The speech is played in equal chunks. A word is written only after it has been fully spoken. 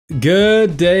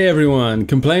Good day everyone,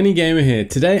 Complaining Gamer here.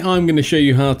 Today I'm going to show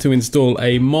you how to install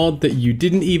a mod that you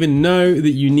didn't even know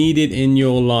that you needed in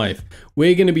your life.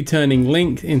 We're going to be turning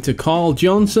Link into Carl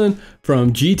Johnson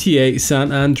from GTA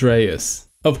San Andreas.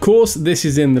 Of course, this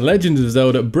is in The Legend of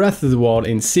Zelda Breath of the Wild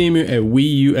in Cemu, a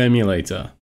Wii U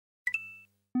emulator.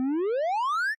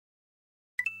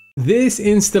 This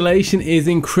installation is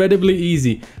incredibly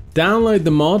easy. Download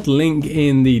the mod, link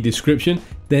in the description,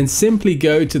 then simply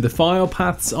go to the file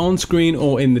paths on screen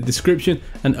or in the description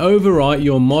and overwrite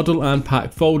your model and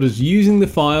pack folders using the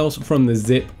files from the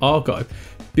zip archive.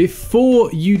 Before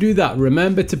you do that,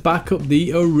 remember to back up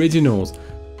the originals.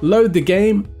 Load the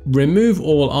game, remove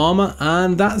all armor,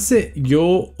 and that's it,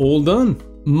 you're all done.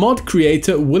 Mod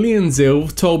creator William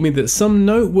Zilv told me that some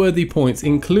noteworthy points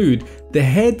include the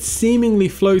head seemingly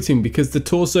floating because the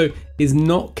torso is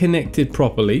not connected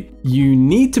properly, you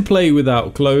need to play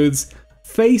without clothes,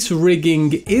 face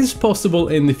rigging is possible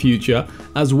in the future,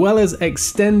 as well as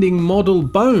extending model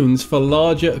bones for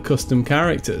larger custom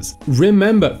characters.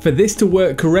 Remember, for this to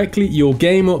work correctly, your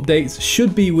game updates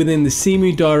should be within the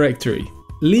Cemu directory.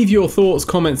 Leave your thoughts,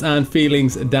 comments and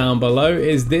feelings down below.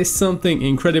 Is this something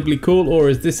incredibly cool or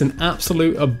is this an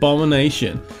absolute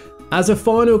abomination? As a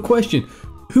final question,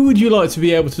 who would you like to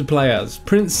be able to play as?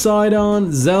 Prince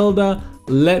Sidon, Zelda?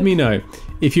 Let me know.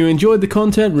 If you enjoyed the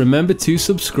content, remember to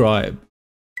subscribe.